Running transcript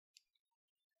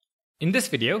In this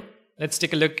video, let's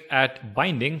take a look at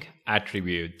binding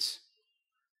attributes.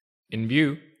 In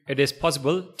Vue, it is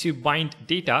possible to bind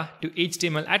data to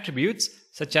HTML attributes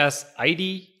such as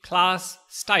ID, class,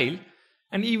 style,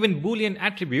 and even Boolean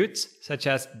attributes such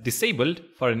as disabled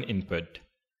for an input.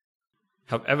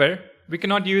 However, we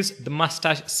cannot use the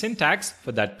mustache syntax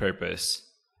for that purpose.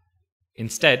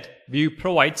 Instead, Vue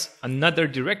provides another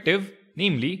directive,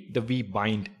 namely the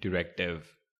vbind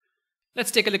directive.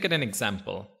 Let's take a look at an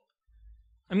example.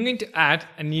 I'm going to add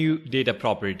a new data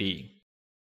property.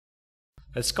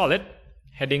 Let's call it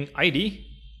heading ID,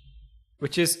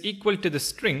 which is equal to the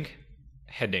string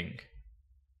heading.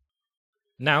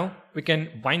 Now we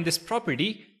can bind this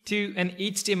property to an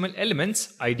HTML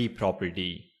elements ID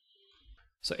property.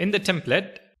 So in the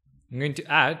template, I'm going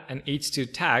to add an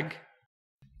h2 tag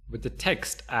with the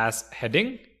text as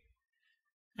heading,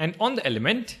 and on the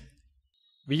element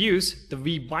we use the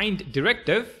vbind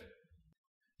directive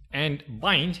and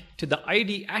bind to the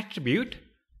ID attribute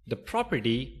the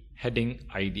property heading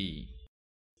ID.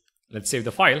 Let's save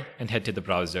the file and head to the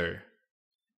browser.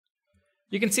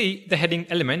 You can see the heading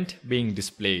element being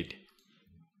displayed.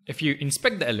 If you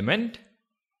inspect the element,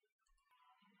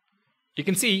 you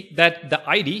can see that the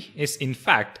ID is in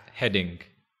fact heading.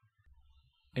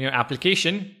 In your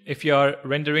application, if you are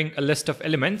rendering a list of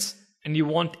elements and you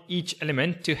want each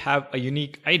element to have a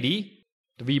unique ID,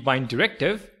 the vbind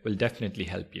directive will definitely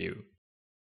help you.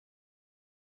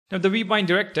 Now the vbind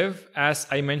directive, as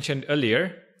I mentioned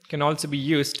earlier, can also be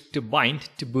used to bind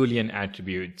to Boolean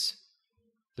attributes.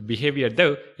 The behavior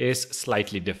though is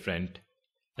slightly different.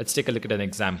 Let's take a look at an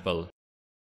example.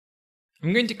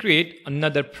 I'm going to create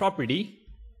another property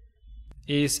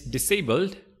is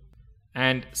disabled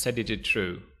and set it to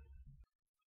true.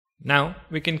 Now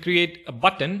we can create a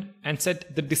button and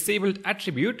set the disabled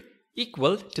attribute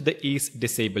equal to the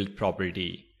isDisabled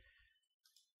property.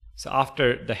 So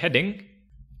after the heading,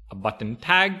 a button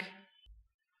tag,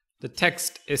 the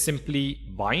text is simply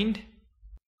bind,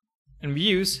 and we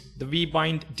use the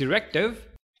vbind directive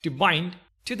to bind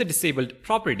to the disabled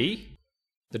property.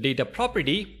 The data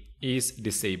property is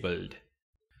disabled.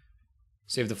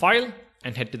 Save the file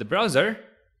and head to the browser,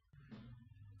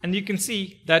 and you can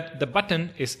see that the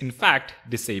button is in fact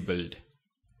disabled.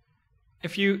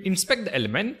 If you inspect the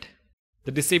element,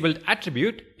 the disabled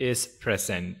attribute is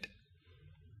present.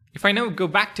 If I now go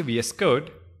back to VS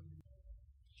Code,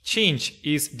 change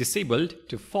is disabled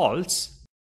to false,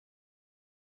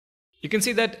 you can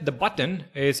see that the button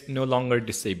is no longer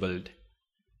disabled.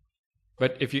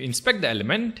 But if you inspect the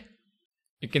element,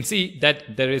 you can see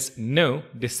that there is no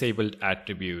disabled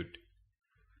attribute.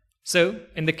 So,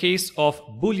 in the case of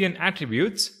Boolean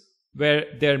attributes, where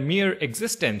their mere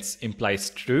existence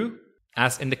implies true,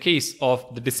 as in the case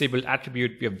of the disabled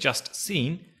attribute we have just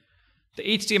seen, the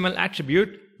HTML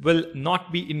attribute will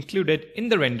not be included in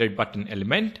the rendered button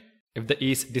element if the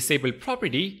isDisabled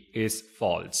property is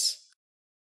false.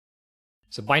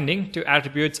 So binding to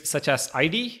attributes such as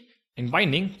ID and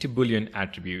binding to Boolean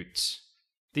attributes.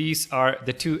 These are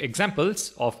the two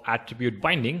examples of attribute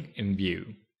binding in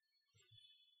Vue.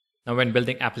 Now when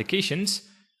building applications,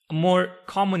 a more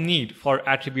common need for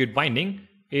attribute binding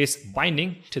is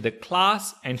binding to the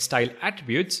class and style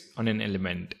attributes on an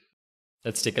element.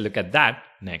 Let's take a look at that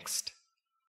next.